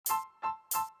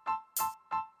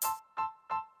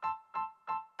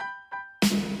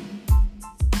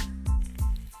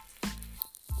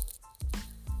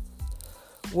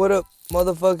What up,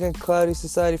 motherfucking Cloudy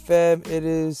Society fam? It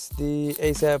is the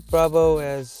ASAP Bravo,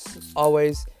 as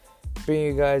always, bringing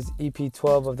you guys EP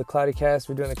 12 of the Cloudy Cast.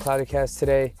 We're doing the Cloudy Cast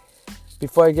today.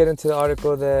 Before I get into the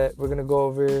article that we're going to go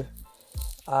over,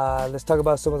 let's talk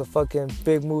about some of the fucking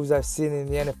big moves I've seen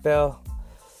in the NFL.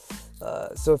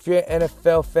 So if you're an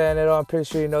NFL fan at all, I'm pretty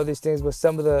sure you know these things, but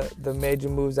some of the major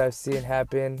moves I've seen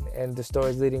happen and the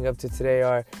stories leading up to today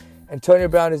are Antonio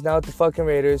Brown is now with the fucking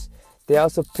Raiders. They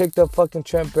also picked up fucking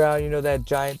Trent Brown, you know, that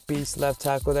giant beast left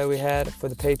tackle that we had for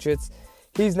the Patriots.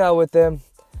 He's now with them.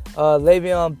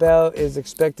 Le'Veon Bell is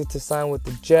expected to sign with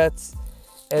the Jets.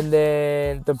 And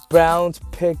then the Browns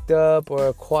picked up or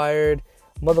acquired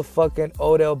motherfucking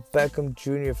Odell Beckham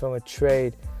Jr. from a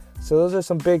trade. So those are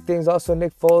some big things. Also,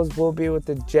 Nick Foles will be with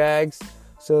the Jags.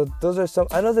 So those are some.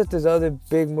 I know that there's other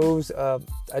big moves. I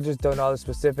just don't know all the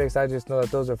specifics. I just know that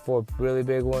those are four really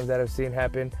big ones that I've seen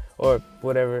happen, or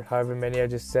whatever, however many I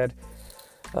just said.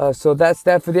 So that's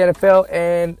that for the NFL,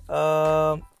 and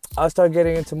I'll start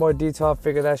getting into more detail. I'll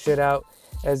figure that shit out.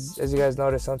 As you guys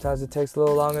notice, sometimes it takes a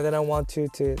little longer than I want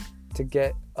to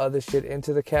get other shit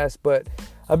into the cast, but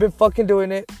I've been fucking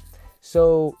doing it.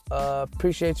 So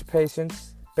appreciate your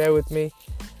patience. Bear with me.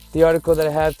 The article that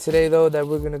I have today, though, that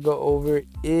we're going to go over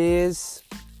is,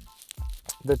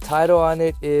 the title on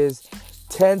it is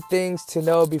 10 Things to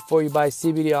Know Before You Buy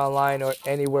CBD Online or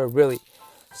Anywhere Really.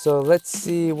 So let's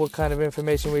see what kind of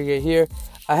information we get here.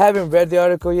 I haven't read the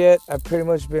article yet. I've pretty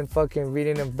much been fucking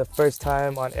reading them the first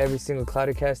time on every single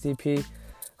Cloudycast EP.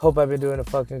 Hope I've been doing a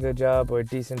fucking good job or a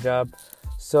decent job.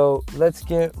 So let's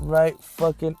get right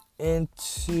fucking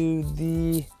into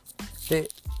the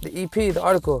EP, the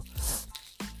article.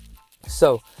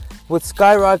 So, with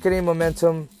skyrocketing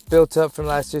momentum built up from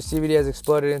last year, CBD has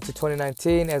exploded into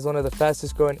 2019 as one of the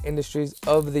fastest growing industries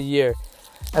of the year.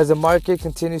 As the market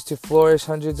continues to flourish,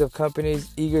 hundreds of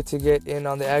companies eager to get in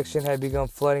on the action have begun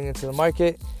flooding into the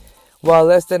market. While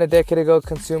less than a decade ago,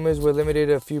 consumers were limited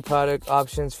to a few product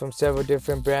options from several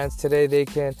different brands, today they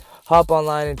can hop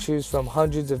online and choose from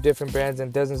hundreds of different brands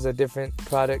and dozens of different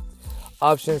product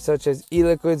options such as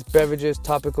e-liquids, beverages,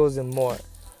 topicals, and more.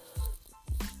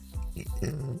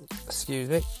 Excuse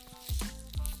me.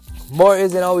 More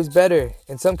isn't always better.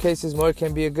 In some cases, more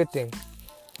can be a good thing.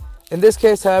 In this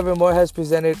case, however, more has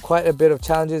presented quite a bit of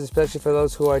challenges, especially for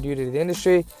those who are new to the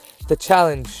industry. The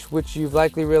challenge, which you've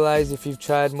likely realized if you've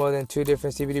tried more than 2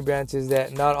 different CBD brands, is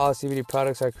that not all CBD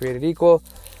products are created equal.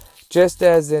 Just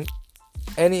as in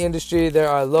any industry, there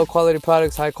are low-quality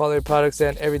products, high-quality products,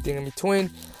 and everything in between.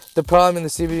 The problem in the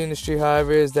CBD industry,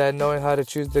 however, is that knowing how to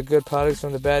choose the good products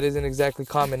from the bad isn't exactly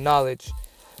common knowledge.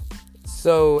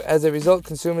 So, as a result,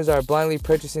 consumers are blindly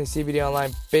purchasing CBD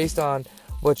online based on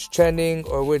what's trending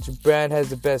or which brand has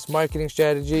the best marketing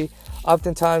strategy.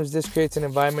 Oftentimes, this creates an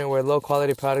environment where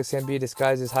low-quality products can be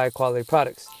disguised as high-quality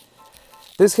products.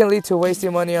 This can lead to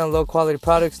wasting money on low-quality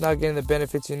products, not getting the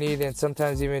benefits you need, and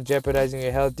sometimes even jeopardizing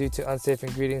your health due to unsafe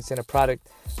ingredients in a product.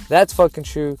 That's fucking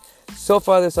true. So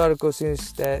far, this article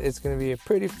seems that it's going to be a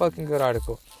pretty fucking good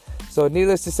article. So,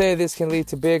 needless to say, this can lead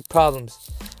to big problems.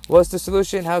 What's the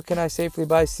solution? How can I safely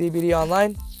buy CBD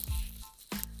online?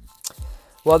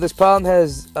 While this problem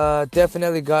has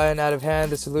definitely gotten out of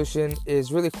hand, the solution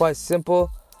is really quite simple: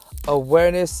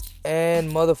 awareness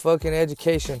and motherfucking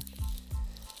education.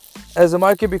 As the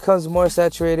market becomes more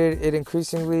saturated, it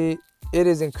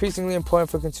is increasingly important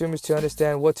for consumers to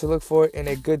understand what to look for in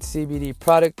a good CBD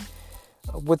product.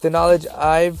 With the knowledge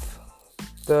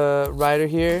the writer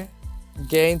here,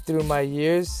 gained through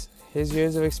his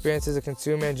years of experience as a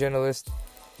consumer and journalist,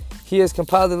 he has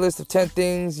compiled a list of 10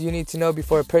 things you need to know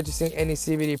before purchasing any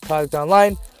CBD product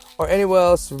online or anywhere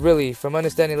else really. From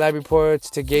understanding lab reports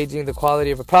to gauging the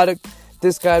quality of a product,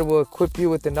 this guide will equip you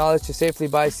with the knowledge to safely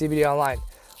buy CBD online.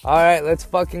 Alright, let's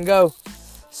fucking go.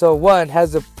 So 1,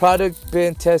 has the product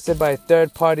been tested by a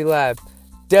third-party lab?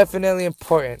 Definitely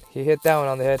important. He hit that one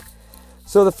on the head.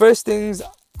 So the first things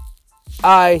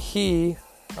he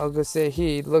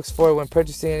looks for when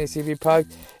purchasing any CBD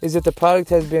product is that the product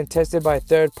has been tested by a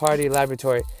third-party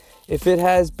laboratory. If it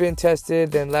has been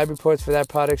tested, then lab reports for that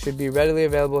product should be readily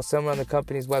available somewhere on the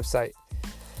company's website.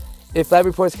 If lab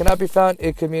reports cannot be found,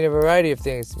 it could mean a variety of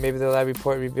things. Maybe the lab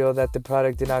report revealed that the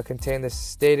product did not contain the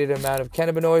stated amount of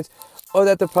cannabinoids, or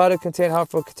that the product contained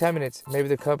harmful contaminants. Maybe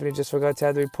the company just forgot to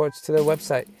add the reports to their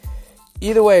website.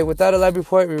 Either way, without a lab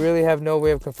report, we really have no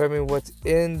way of confirming what's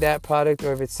in that product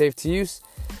or if it's safe to use.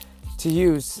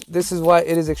 This is why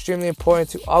it is extremely important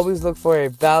to always look for a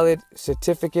valid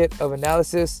certificate of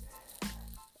analysis,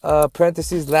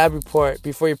 lab report,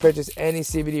 before you purchase any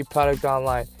CBD product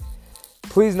online.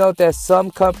 Please note that some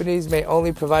companies may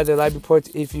only provide their lab reports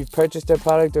if you've purchased their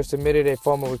product or submitted a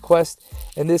formal request.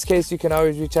 In this case, you can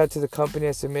always reach out to the company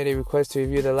and submit a request to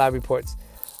review their lab reports.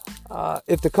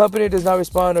 If the company does not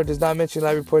respond or does not mention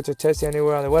lab reports or testing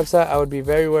anywhere on their website, I would be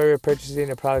very wary of purchasing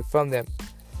a product from them.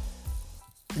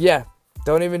 Yeah,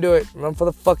 don't even do it. Run for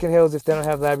the fucking hills if they don't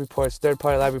have lab reports,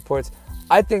 third-party lab reports.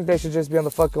 I think they should just be on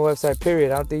the fucking website,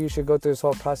 period. I don't think you should go through this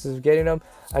whole process of getting them.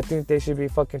 I think they should be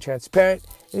fucking transparent,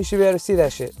 and you should be able to see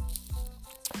that shit.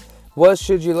 What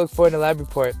should you look for in a lab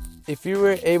report? If you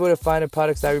were able to find a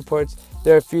product's lab reports,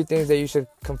 there are a few things that you should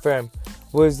confirm.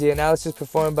 Was the analysis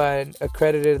performed by an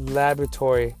accredited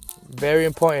laboratory? Very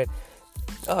important.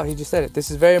 Oh, he just said it. This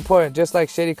is very important. Just like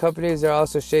shady companies, there are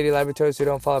also shady laboratories who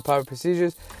don't follow proper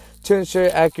procedures to ensure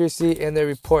accuracy in their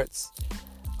reports.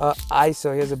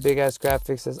 ISO, here's a big ass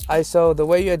graphic, says ISO. The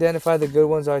way you identify the good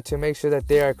ones are to make sure that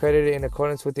they are accredited in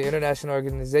accordance with the International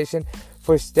Organization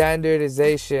for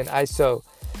Standardization, ISO.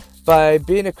 By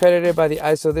being accredited by the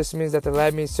ISO, this means that the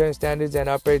lab meets certain standards and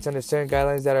operates under certain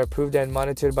guidelines that are approved and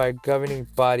monitored by a governing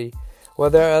body. While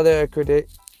there are other accreditation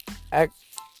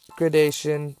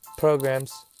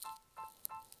programs,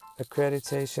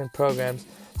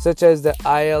 such as the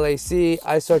ILAC,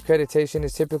 ISO accreditation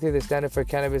is typically the standard for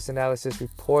cannabis analysis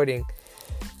reporting.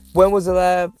 When was the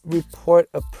lab report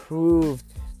approved?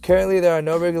 Currently, there are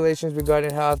no regulations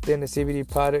regarding how often a CBD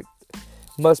product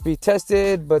must be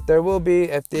tested, but there will be.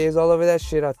 FDA is all over that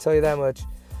shit, I'll tell you that much.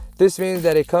 This means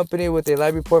that a company with a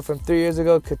lab report from 3 years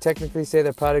ago could technically say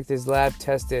the product is lab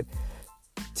tested.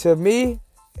 To me,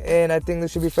 and I think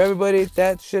this should be for everybody,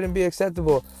 that shouldn't be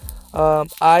acceptable.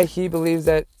 He believes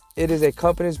that it is a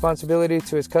company's responsibility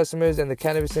to its customers and the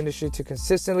cannabis industry to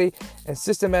consistently and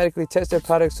systematically test their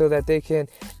products so that they can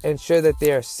ensure that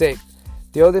they are safe.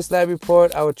 The oldest lab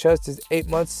report I would trust is 8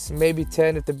 months, maybe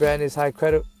 10 if the brand is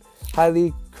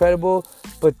highly credible,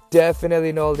 but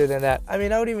definitely no older than that. I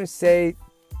mean, I would even say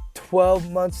 12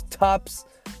 months tops.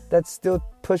 That's still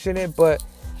pushing it, but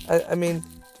I mean,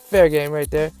 fair game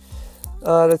right there.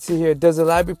 Let's see here. Does the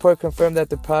lab report confirm that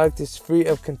the product is free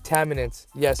of contaminants?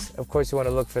 Yes, of course you want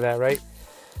to look for that, right?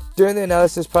 During the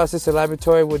analysis process, the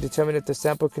laboratory will determine if the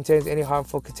sample contains any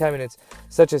harmful contaminants,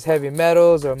 such as heavy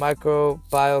metals or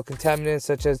microbial contaminants,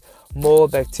 such as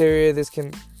mold, bacteria. This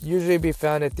can usually be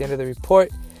found at the end of the report.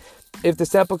 If the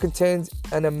sample contains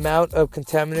an amount of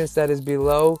contaminants that is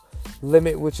below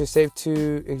limit which is safe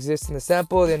to exist in the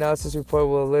sample, the analysis report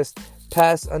will list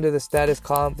pass under the status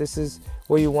column. This is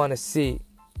what you want to see.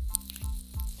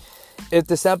 If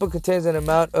the sample contains an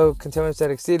amount of contaminants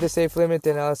that exceed the safe limit,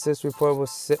 the analysis report will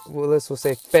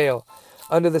say fail.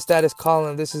 Under the status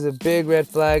column, this is a big red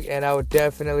flag, and I would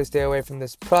definitely stay away from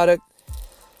this product.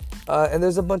 And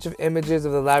there's a bunch of images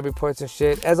of the lab reports and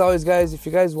shit. As always, guys, if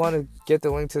you guys want to get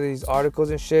the link to these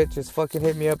articles and shit, just fucking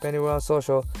hit me up anywhere on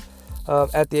social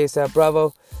at the ASAP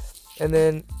Bravo. And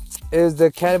then, is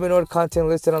the cannabinoid content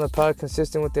listed on the product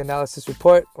consistent with the analysis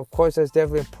report? Of course, that's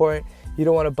definitely important. You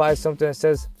don't want to buy something that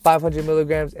says 500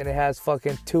 milligrams and it has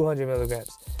fucking 200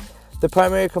 milligrams. The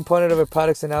primary component of a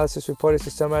product's analysis report is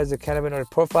to summarize the cannabinoid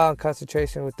profile and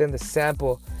concentration within the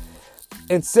sample.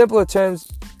 In simpler terms,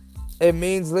 it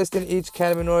means listing each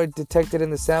cannabinoid detected in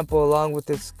the sample along with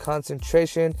its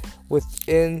concentration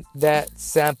within that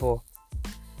sample.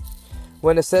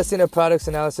 When assessing a product's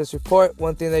analysis report,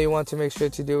 one thing that you want to make sure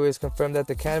to do is confirm that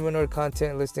the cannabinoid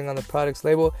content listing on the product's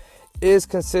label is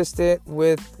consistent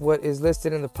with what is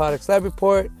listed in the product's lab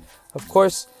report. Of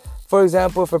course, for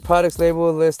example, if a product's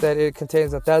label lists that it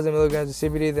contains 1,000 milligrams of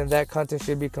CBD, then that content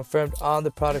should be confirmed on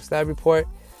the product's lab report.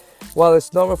 While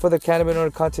it's normal for the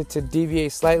cannabinoid content to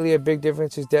deviate slightly, a big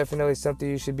difference is definitely something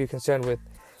you should be concerned with.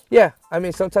 Yeah, I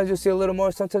mean, sometimes you'll see a little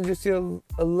more, sometimes you'll see a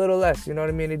little less, you know what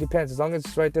I mean? It depends. As long as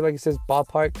it's right there, like it says,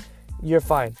 ballpark, you're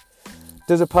fine.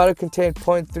 Does a product contain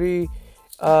 0.3%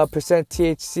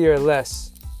 THC or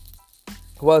less?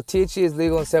 While THC is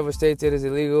legal in several states, it is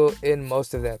illegal in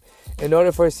most of them. In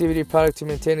order for a CBD product to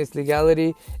maintain its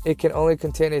legality, it can only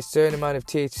contain a certain amount of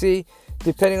THC.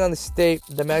 Depending on the state,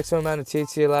 the maximum amount of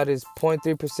THC allowed is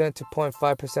 0.3% to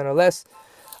 0.5% or less.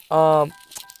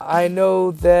 I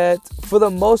know that for the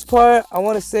most part, I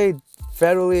want to say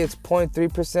federally it's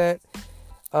 0.3%.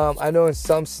 I know in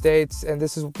some states, and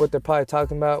this is what they're probably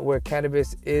talking about, where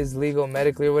cannabis is legal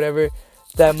medically or whatever,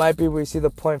 that might be where you see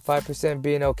the 0.5%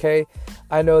 being okay.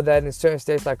 I know that in certain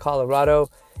states like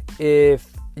Colorado,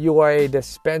 if you are a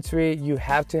dispensary, you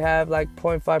have to have like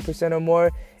 0.5% or more.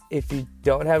 If you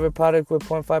don't have a product with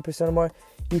 0.5% or more,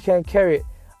 you can't carry it.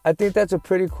 I think that's a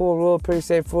pretty cool rule, pretty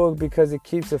safe rule, because it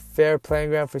keeps a fair playing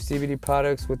ground for CBD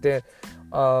products within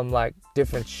like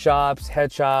different shops,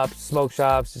 head shops, smoke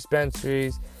shops,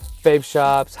 dispensaries, vape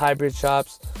shops, hybrid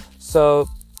shops. So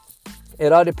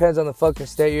it all depends on the fucking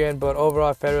state you're in, but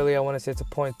overall, federally, I want to say it's a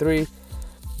 0.3.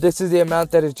 This is the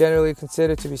amount that is generally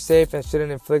considered to be safe and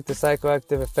shouldn't inflict the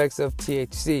psychoactive effects of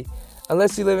THC.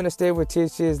 Unless you live in a state where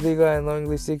THC is legal and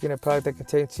knowingly seeking a product that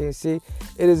contains THC,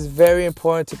 it is very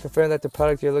important to confirm that the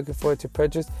product you're looking for to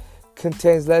purchase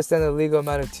contains less than the legal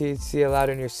amount of THC allowed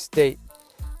in your state.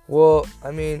 Well,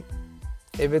 I mean,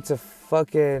 if it's a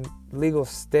fucking legal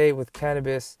state with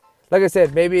cannabis, like I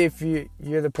said, maybe if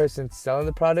you're the person selling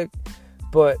the product,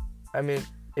 but I mean,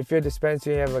 if you're a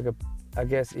dispensary, you have like I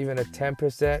guess even a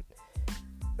 10%,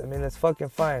 I mean, that's fucking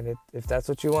fine. If that's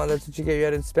what you want, that's what you get. You're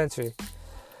at a dispensary.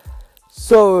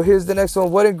 So here's the next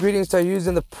one. What ingredients are used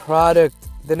in the product?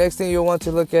 The next thing you'll want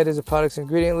to look at is the product's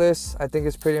ingredient list. I think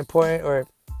it's pretty important, or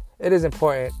it is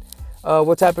important.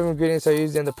 What type of ingredients are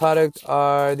used in the product?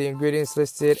 Are the ingredients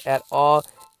listed at all?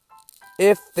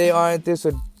 If they aren't, this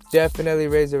would definitely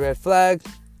raise a red flag.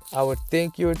 I would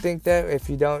think you would think that. If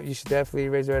you don't, you should definitely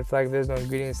raise a red flag if there's no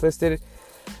ingredients listed.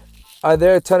 Are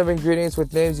there a ton of ingredients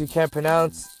with names you can't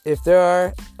pronounce? If there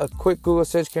are, a quick Google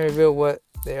search can reveal what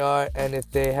they are and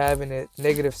if they have any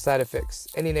negative side effects.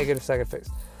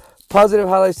 Positive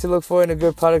highlights to look for in a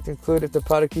good product include if the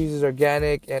product uses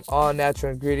organic and all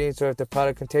natural ingredients, or if the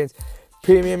product contains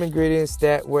premium ingredients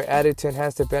that were added to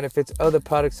enhance the benefits of the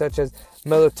product, such as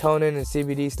melatonin and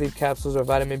CBD sleep capsules or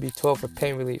vitamin B12 for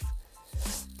pain relief.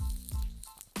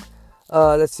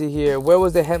 Let's see here. Where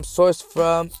was the hemp sourced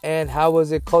from and how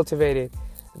was it cultivated?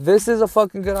 This is a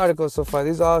fucking good article so far.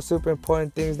 These are all super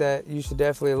important things that you should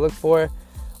definitely look for.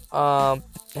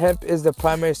 Hemp is the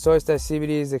primary source that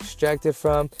CBD is extracted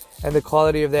from, and the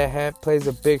quality of that hemp plays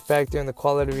a big factor in the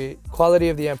quality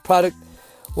of the end product.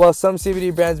 While some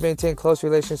CBD brands maintain close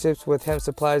relationships with hemp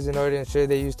suppliers in order to ensure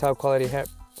they use top quality hemp,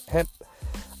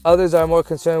 others are more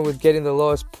concerned with getting the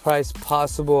lowest price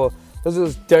possible. Those are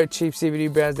those dirt cheap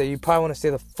CBD brands that you probably want to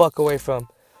stay the fuck away from.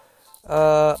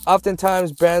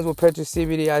 Oftentimes, brands will purchase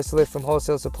CBD isolate from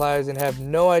wholesale suppliers and have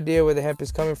no idea where the hemp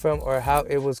is coming from or how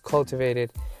it was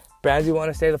cultivated. Brands you want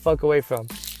to stay the fuck away from.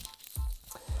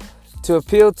 To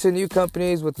appeal to new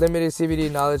companies with limited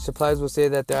CBD knowledge, suppliers will say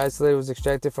that their isolate was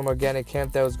extracted from organic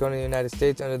hemp that was grown in the United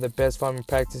States under the best farming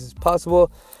practices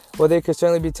possible. While they could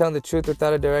certainly be telling the truth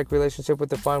without a direct relationship with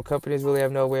the farm, companies really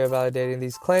have no way of validating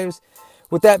these claims.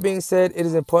 With that being said, it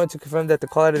is important to confirm that the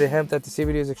quality of the hemp that the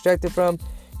CBD is extracted from.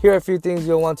 Here are a few things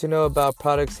you'll want to know about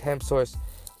products' hemp source.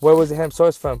 Where was the hemp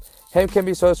sourced from? Hemp can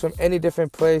be sourced from many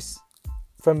different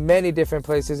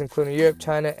places, including Europe,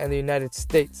 China, and the United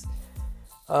States.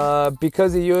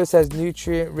 Because the U.S. has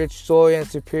nutrient-rich soil and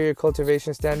superior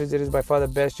cultivation standards, it is by far the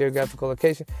best geographical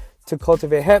location to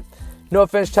cultivate hemp. No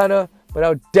offense, China, but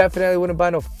I definitely wouldn't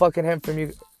buy no fucking hemp from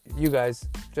you guys.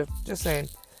 Just saying.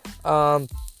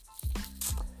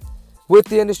 With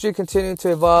the industry continuing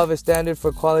to evolve, a standard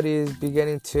for quality is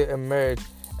beginning to emerge.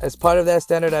 As part of that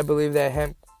standard, I believe that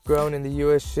hemp grown in the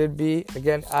U.S. should be,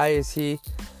 again,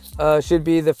 should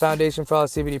be the foundation for all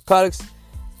CBD products.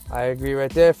 I agree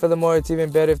right there. Furthermore, it's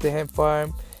even better if the hemp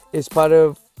farm is part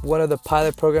of one of the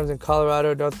pilot programs in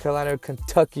Colorado, North Carolina, or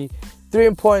Kentucky. 3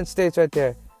 important states right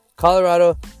there.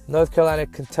 Colorado, North Carolina,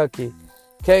 Kentucky.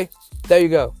 Okay, there you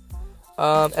go.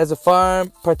 As a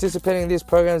farm participating in these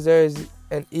programs, there is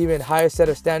an even higher set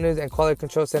of standards and quality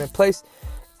control set in place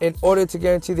in order to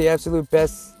guarantee the absolute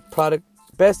best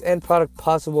end product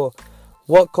possible.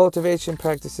 What cultivation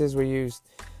practices were used?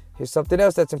 Here's something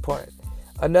else that's important.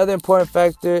 Another important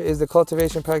factor is the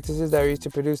cultivation practices that are used to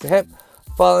produce the hemp.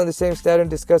 Following the same standard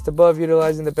discussed above,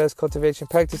 utilizing the best cultivation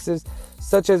practices,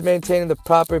 such as maintaining the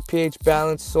proper pH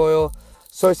balanced soil,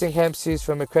 sourcing hemp seeds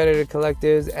from accredited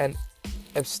collectives, and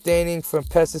abstaining from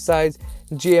pesticides,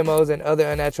 GMOs, and other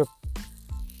unnatural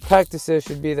practices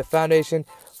should be the foundation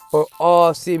for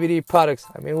all CBD products.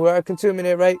 I mean, we are consuming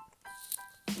it, right?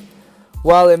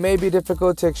 While it may be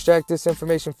difficult to extract this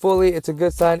information fully, it's a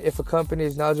good sign if a company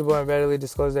is knowledgeable and readily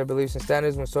discloses their beliefs and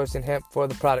standards when sourcing hemp for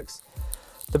the products.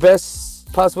 The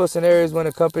best possible scenario is when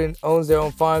a company owns their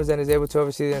own farms and is able to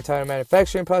oversee the entire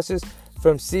manufacturing process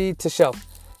from seed to shelf.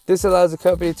 This allows the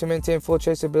company to maintain full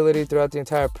traceability throughout the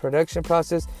entire production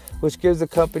process, which gives the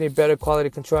company better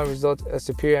quality control and results a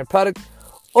superior end product.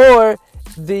 Or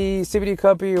the CBD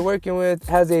company you're working with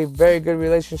has a very good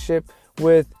relationship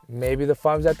with maybe the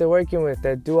farms that they're working with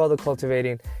that do all the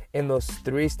cultivating in those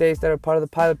 3 states that are part of the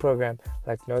pilot program,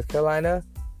 like North Carolina,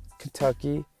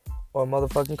 Kentucky, or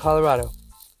motherfucking Colorado.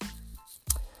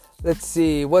 Let's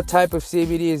see, what type of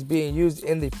CBD is being used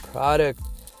in the product?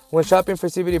 When shopping for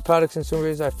CBD products,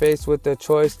 consumers are faced with the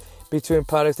choice between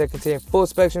products that contain full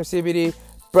spectrum CBD,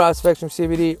 broad spectrum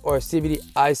CBD, or CBD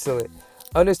isolate.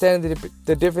 Understanding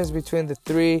the difference between the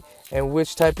three and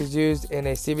which type is used in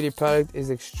a CBD product is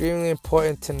extremely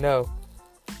important to know.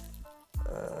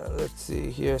 Let's see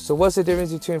here. So what's the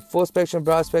difference between full spectrum,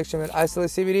 broad spectrum, and isolate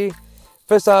CBD?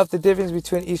 First off, the difference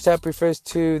between each type refers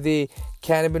to the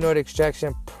cannabinoid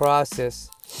extraction process.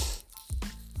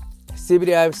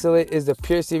 CBD isolate is the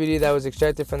pure CBD that was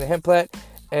extracted from the hemp plant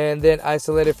and then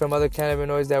isolated from other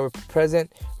cannabinoids that were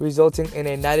present, resulting in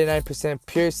a 99%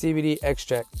 pure CBD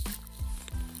extract.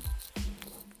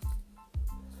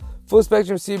 Full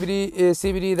spectrum CBD is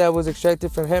CBD that was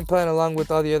extracted from hemp plant along with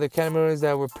all the other cannabinoids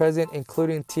that were present,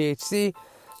 including THC.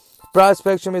 Broad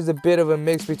spectrum is a bit of a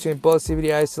mix between both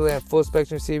CBD isolate and full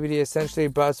spectrum CBD. Essentially,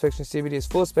 broad spectrum CBD is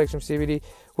full spectrum CBD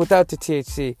without the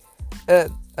THC.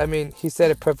 He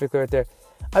said it perfectly right there.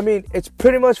 It's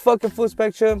pretty much fucking full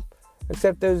spectrum,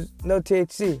 except there's no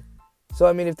THC. So,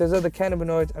 if there's other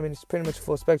cannabinoids, it's pretty much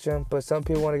full spectrum, but some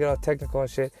people want to get all technical and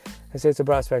shit and say it's a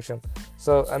broad spectrum.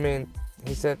 So,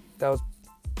 he said that was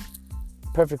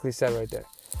perfectly said right there.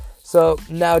 So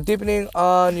now, depending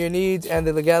on your needs and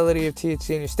the legality of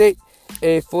THC in your state,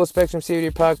 a full spectrum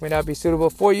CBD product may not be suitable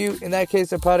for you. In that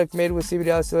case, a product made with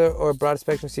CBD isolate or broad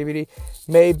spectrum CBD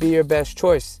may be your best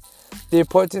choice. The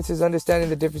importance is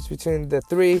understanding the difference between the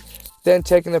three, then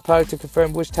checking the product to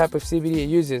confirm which type of CBD it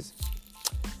uses.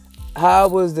 How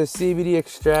was the CBD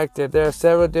extracted? There are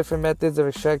several different methods of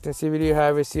extracting CBD.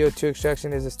 However, CO2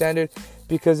 extraction is the standard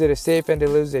because it is safe and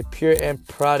delivers a pure end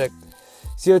product.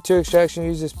 CO2 extraction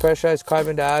uses pressurized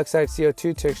carbon dioxide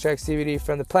CO2 to extract CBD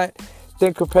from the plant,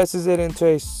 then compresses it into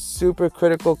a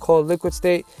supercritical cold liquid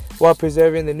state while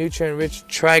preserving the nutrient-rich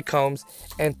trichomes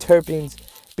and terpenes.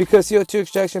 Because CO2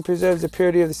 extraction preserves the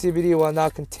purity of the CBD while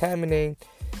not contaminating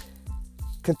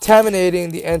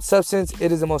the end substance,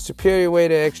 it is the most superior way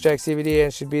to extract CBD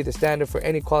and should be the standard for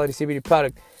any quality CBD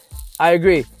product. I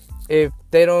agree. If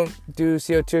they don't do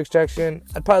CO2 extraction,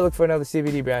 I'd probably look for another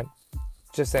CBD brand.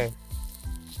 Just saying.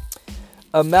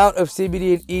 Amount of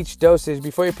CBD in each dosage.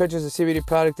 Before you purchase a CBD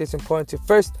product, it's important to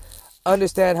first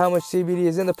understand how much CBD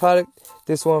is in the product.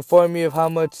 This will inform you of how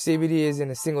much CBD is in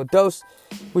a single dose,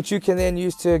 which you can then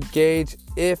use to gauge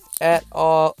if at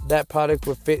all that product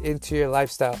will fit into your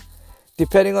lifestyle.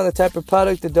 Depending on the type of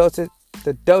product, the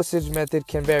dosage method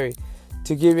can vary.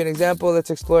 To give you an example, let's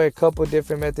explore a couple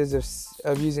different methods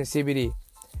of using CBD.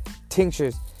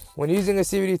 Tinctures. When using a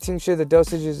CBD tincture, the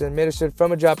dosage is administered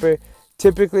from a dropper.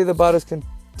 Typically, the bottles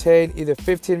contain either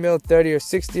 15 ml, 30, or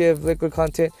 60 of liquid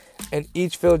content, and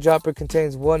each filled dropper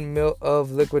contains 1 ml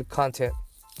of liquid content.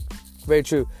 Very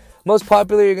true. Most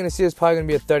popular you're going to see is probably going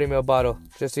to be a 30 ml bottle,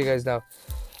 just so you guys know.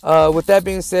 With that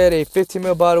being said, a 15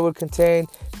 ml bottle would contain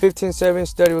 15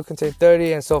 servings, 30 would contain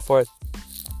 30, and so forth.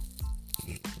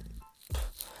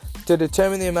 To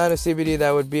determine the amount of CBD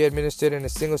that would be administered in a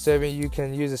single serving, you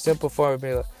can use a simple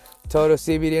formula. Total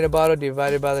CBD in a bottle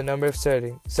divided by the number of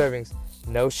servings.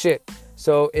 No shit.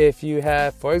 So if you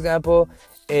have, for example,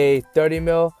 a 30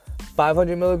 ml,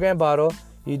 500 milligram bottle,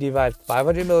 you divide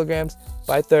 500 milligrams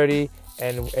by 30,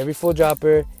 and every full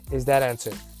dropper is that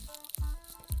answer.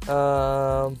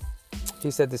 He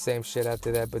said the same shit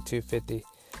after that, but 250.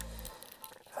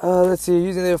 Let's see.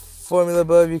 Using the formula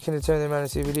above, you can determine the amount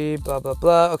of CBD, blah, blah,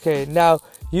 blah. Okay, now,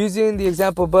 using the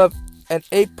example above, an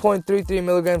 8.33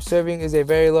 milligram serving is a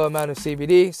very low amount of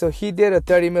CBD. So he did a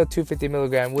 30 ml, 250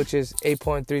 milligram, which is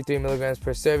 8.33 milligrams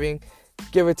per serving,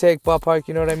 give or take, ballpark,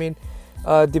 you know what I mean?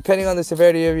 Depending on the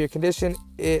severity of your condition,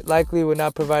 it likely would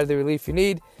not provide the relief you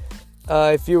need.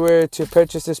 If you were to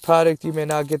purchase this product, you may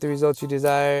not get the results you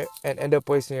desire and end up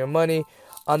wasting your money.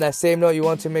 On that same note, you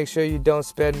want to make sure you don't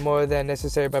spend more than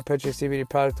necessary by purchasing CBD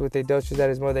product with a dosage that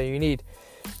is more than you need.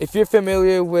 If you're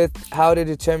familiar with how to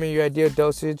determine your ideal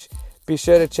dosage, be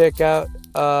sure to check out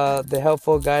the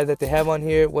helpful guide that they have on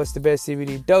here, What's the Best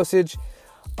CBD Dosage.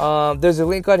 There's a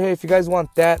link on here. If you guys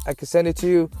want that, I can send it to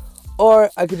you. Or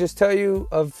I could just tell you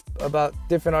about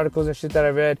different articles and shit that I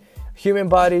read. Human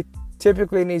body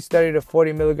typically needs 30 to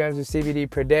 40 milligrams of CBD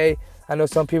per day. I know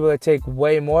some people that take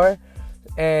way more.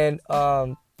 And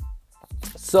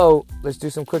so let's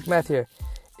do some quick math here.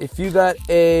 If you got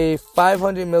a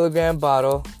 500 milligram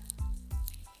bottle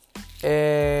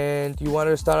and you wanted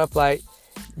to start off light,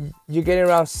 you're getting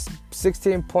around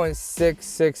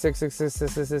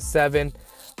 16.66667.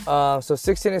 So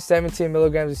 16 to 17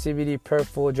 milligrams of CBD per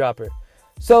full dropper.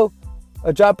 So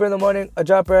a dropper in the morning, a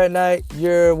dropper at night,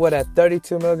 you're at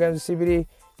 32 milligrams of CBD.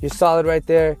 You're solid right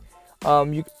there.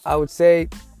 I would say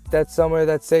that's somewhere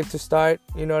that's safe to start,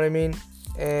 you know what I mean?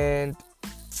 And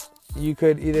you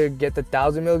could either get the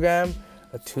 1,000 milligram,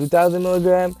 a 2,000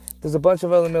 milligram. There's a bunch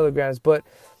of other milligrams, but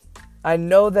I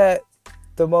know that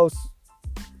the most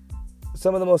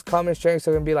some of the most common strengths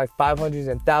are going to be like 500s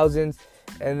and thousands.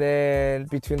 And then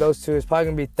between those two, it's probably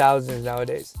going to be thousands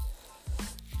nowadays.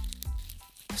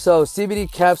 So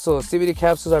CBD capsules. CBD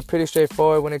capsules are pretty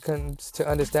straightforward when it comes to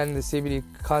understanding the CBD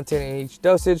content in each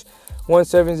dosage. One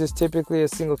serving is typically a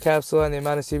single capsule, and the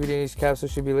amount of CBD in each capsule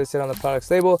should be listed on the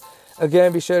product's label.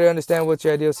 Again, be sure to understand what's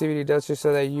your ideal CBD dosage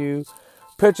so that you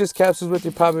purchase capsules with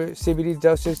your proper CBD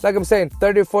dosage. Like I'm saying,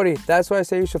 30 or 40. That's where I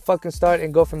say you should fucking start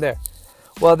and go from there.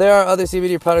 While there are other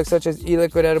CBD products such as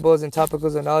e-liquid edibles and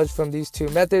topicals, and knowledge from these two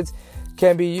methods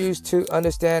can be used to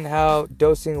understand how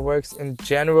dosing works in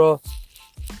general.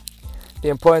 The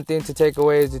important thing to take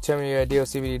away is determining your ideal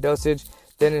CBD dosage,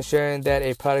 then ensuring that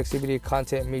a product's CBD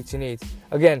content meets your needs.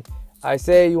 Again, I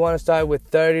say you want to start with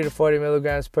 30 to 40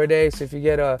 milligrams per day. So if you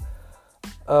get a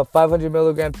 500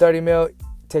 milligram 30 mil,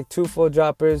 take 2 full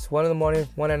droppers, 1 in the morning,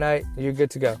 1 at night, you're good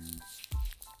to go.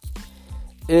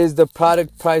 Is the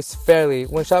product priced fairly?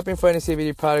 When shopping for any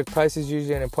CBD product, price is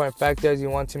usually an important factor, as you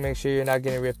want to make sure you're not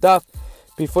getting ripped off.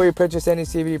 Before you purchase any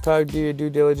CBD product, do your due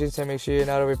diligence and make sure you're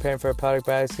not overpaying for a product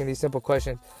by asking these simple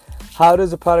questions. How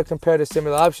does the product compare to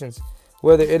similar options?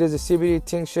 Whether it is a CBD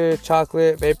tincture,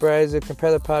 chocolate, vaporizer,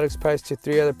 compare the product's price to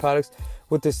 3 other products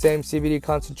with the same CBD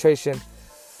concentration.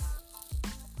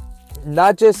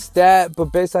 Not just that, but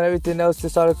based on everything else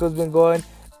this article's been going.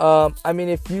 I mean,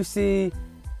 if you see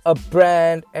a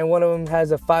brand and one of them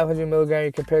has a 500 milligram,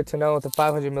 you compare it to another with a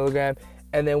 500 milligram,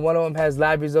 and then one of them has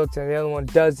lab results and the other one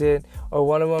doesn't, or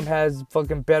one of them has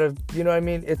fucking better, you know what I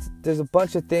mean? There's a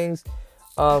bunch of things.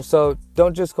 So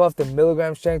don't just go off the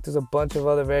milligram strength. There's a bunch of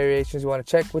other variations you want to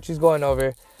check, which he's going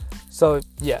over. So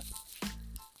yeah.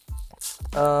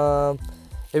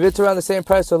 If it's around the same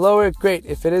price or lower, great.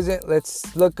 If it isn't,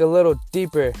 let's look a little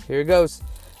deeper. Here it goes.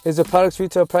 Is the product's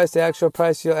retail price the actual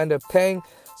price you'll end up paying?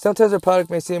 Sometimes a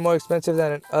product may seem more expensive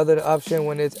than another option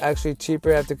when it's actually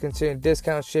cheaper after considering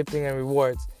discounts, shipping, and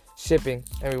rewards.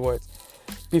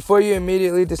 Before you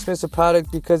immediately dismiss a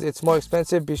product because it's more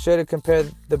expensive, be sure to compare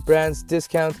the brand's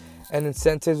discounts and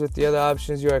incentives with the other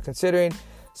options you are considering.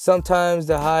 Sometimes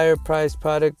the higher priced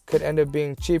product could end up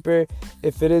being cheaper.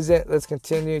 If it isn't, let's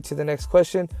continue to the next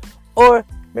question. Or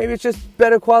maybe it's just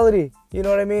better quality. You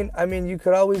know what I mean? I mean, you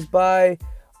could always buy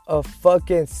a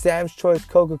fucking Sam's Choice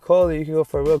Coca-Cola. You can go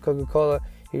for a real Coca-Cola.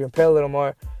 You can pay a little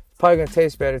more. It's probably going to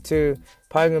taste better too.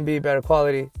 Probably going to be better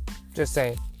quality. Just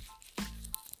saying.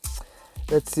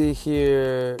 Let's see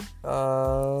here.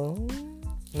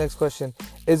 Next question.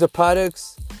 Is the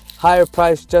product's higher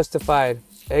price justified?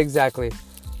 Exactly.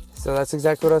 So that's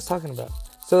exactly what I was talking about.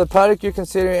 So the product you're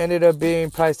considering ended up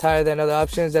being priced higher than other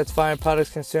options. That's fine.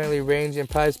 Products can certainly range in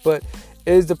price, but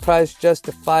is the price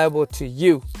justifiable to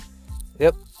you?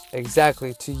 Yep,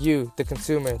 exactly. To you, the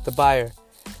consumer, the buyer.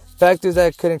 Factors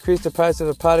that could increase the price of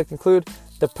a product include: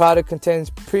 the product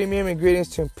contains premium ingredients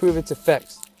to improve its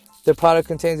effects. The product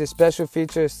contains a special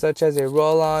feature such as a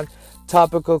roll-on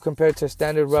topical compared to a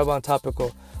standard rub-on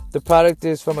topical. The product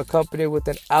is from a company with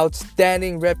an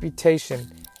outstanding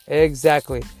reputation.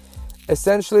 Exactly.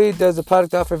 Essentially, does the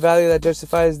product offer value that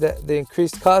justifies the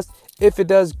increased cost? If it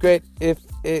does, great. If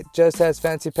it just has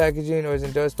fancy packaging or is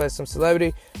endorsed by some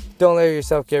celebrity, don't let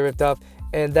yourself get ripped off.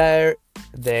 And there,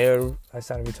 I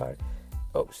sounded retarded.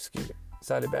 Oh, excuse me.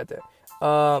 Sounded bad there.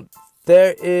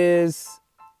 There is,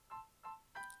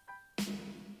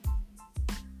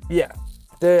 yeah.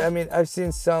 I mean, I've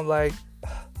seen some, like,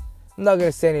 I'm not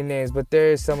going to say any names, but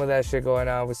there is some of that shit going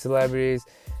on with celebrities.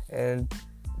 And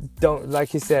don't, like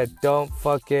he said, don't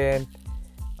fucking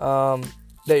let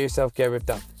yourself get ripped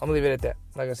off. I'm going to leave it at that.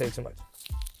 I'm not going to say too much.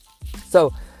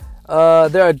 So,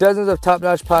 there are dozens of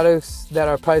top-notch products that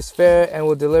are priced fair and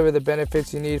will deliver the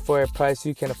benefits you need for a price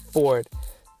you can afford.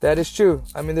 That is true.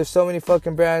 I mean, there's so many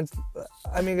fucking brands.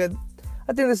 I mean,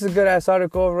 I think this is a good-ass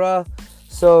article overall.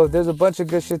 So, there's a bunch of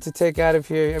good shit to take out of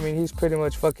here. I mean, he's pretty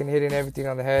much fucking hitting everything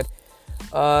on the head.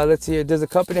 Let's see here. Does the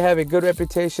company have a good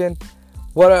reputation?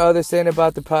 What are others saying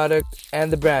about the product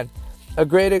and the brand? A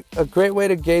great way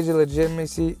to gauge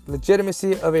the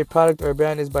legitimacy of a product or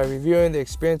brand is by reviewing the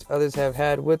experience others have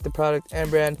had with the product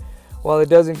and brand. While it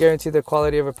doesn't guarantee the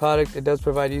quality of a product, it does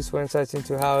provide useful insights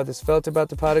into how others felt about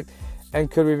the product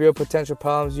and could reveal potential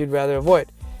problems you'd rather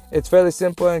avoid. It's fairly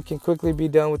simple and can quickly be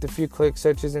done with a few quick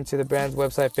searches into the brand's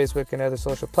website, Facebook, and other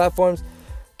social platforms.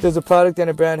 Does the product and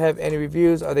a brand have any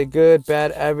reviews? Are they good,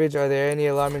 bad, average? Are there any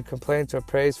alarming complaints or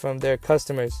praise from their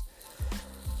customers?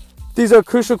 These are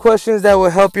crucial questions that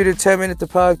will help you determine if the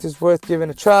product is worth giving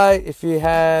a try. If you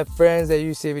have friends that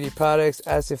use CBD products,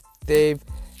 ask if they've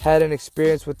had an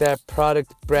experience with that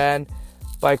product brand.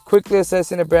 By quickly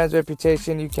assessing a brand's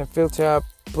reputation, you can filter out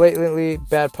blatantly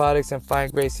bad products and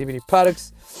find great CBD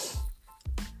products.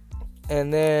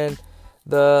 And then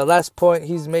the last point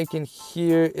he's making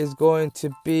here is going to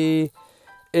be,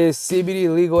 is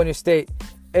CBD legal in your state?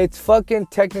 It's fucking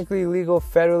technically legal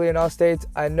federally in all states.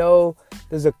 I know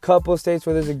there's a couple states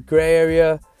where there's a gray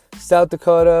area. South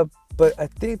Dakota, but I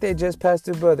think they just passed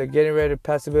a bill. They're getting ready to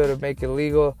pass a bill to make it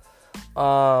legal.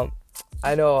 I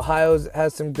know Ohio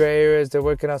has some gray areas. They're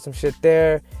working on some shit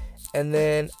there. And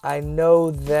then I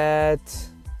know that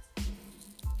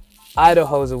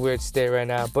Idaho is a weird state right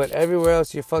now, but everywhere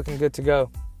else you're fucking good to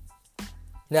go.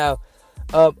 Now,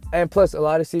 and plus a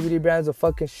lot of CBD brands will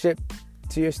fucking ship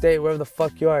to your state wherever the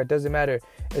fuck you are. It doesn't matter.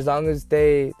 As long as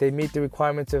they meet the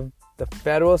requirements of the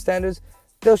federal standards,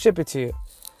 they'll ship it to you.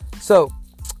 So,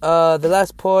 the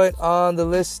last point on the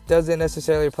list doesn't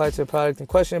necessarily apply to the product in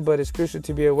question, but it's crucial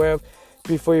to be aware of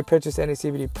before you purchase any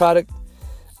CBD product.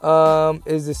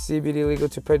 Is the CBD legal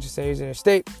to purchase and use in your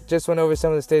state? Just went over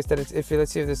some of the states that it's iffy.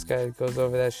 Let's see if this guy goes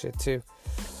over that shit too.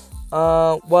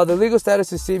 While the legal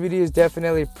status of CBD is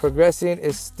definitely progressing,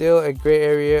 it's still a gray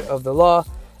area of the law,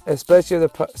 especially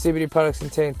if the CBD products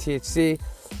contain THC.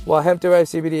 While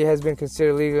hemp-derived CBD has been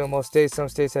considered legal in most states, some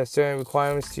states have certain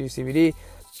requirements to use CBD,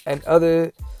 and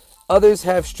others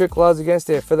have strict laws against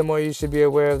it. Furthermore, you should be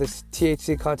aware of the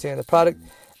THC content in the product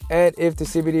and if the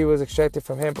CBD was extracted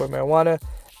from hemp or marijuana,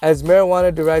 as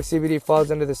marijuana-derived CBD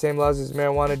falls under the same laws as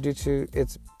marijuana due to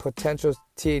its potential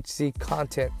THC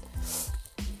content.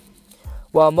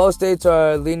 While most states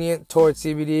are lenient towards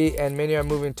CBD and many are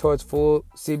moving towards full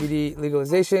CBD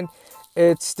legalization,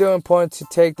 it's still important to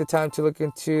take the time to look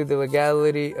into the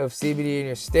legality of CBD in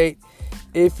your state.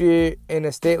 If you're in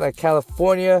a state like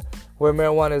California, where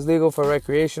marijuana is legal for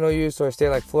recreational use, or a state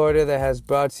like Florida that has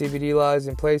broad CBD laws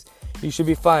in place, you should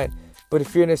be fine. But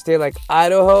if you're in a state like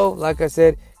Idaho, like I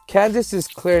said, Kansas is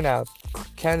clear now.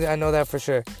 Kansas, I know that for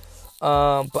sure.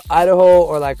 But Idaho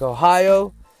or like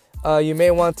Ohio, you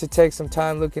may want to take some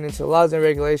time looking into laws and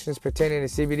regulations pertaining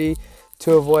to CBD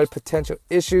to avoid potential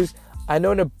issues. I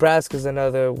know Nebraska is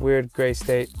another weird gray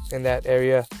state in that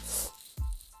area.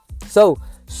 So,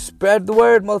 spread the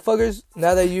word, motherfuckers.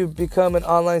 Now that you've become an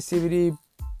online CBD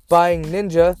buying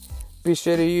ninja, be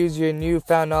sure to use your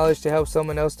newfound knowledge to help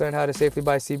someone else learn how to safely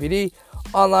buy CBD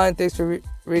online. Thanks for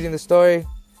reading the story.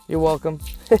 You're welcome.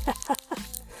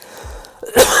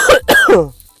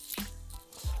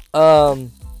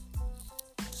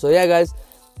 So yeah, guys,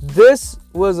 this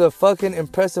was a fucking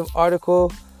impressive article.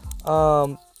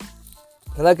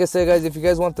 And like I said, guys, if you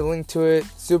guys want the link to it,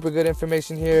 super good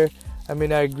information here. I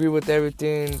mean, I agree with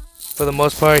everything for the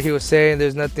most part he was saying.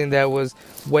 There's nothing that was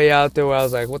way out there where I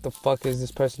was like, what the fuck is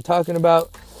this person talking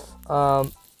about?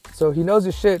 So he knows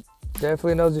his shit.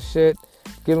 Definitely knows his shit.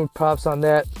 Give him props on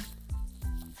that.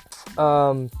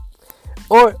 Or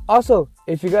also,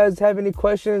 if you guys have any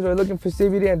questions or looking for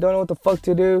CBD and don't know what the fuck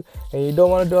to do, and you don't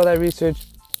want to do all that research,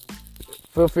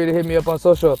 feel free to hit me up on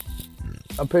social.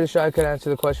 I'm pretty sure I could answer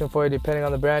the question for you depending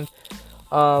on the brand.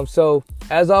 So,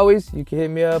 as always, you can hit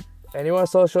me up anywhere on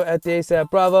social at the ASAP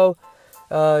Bravo.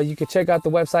 You can check out the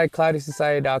website,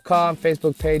 cloudysociety.com.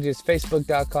 Facebook page is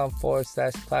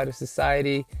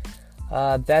facebook.com/cloudysociety.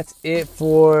 That's it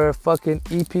for fucking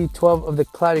EP 12 of the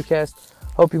Cloudy Cast.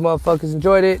 Hope you motherfuckers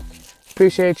enjoyed it.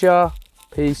 Appreciate y'all.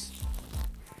 Peace.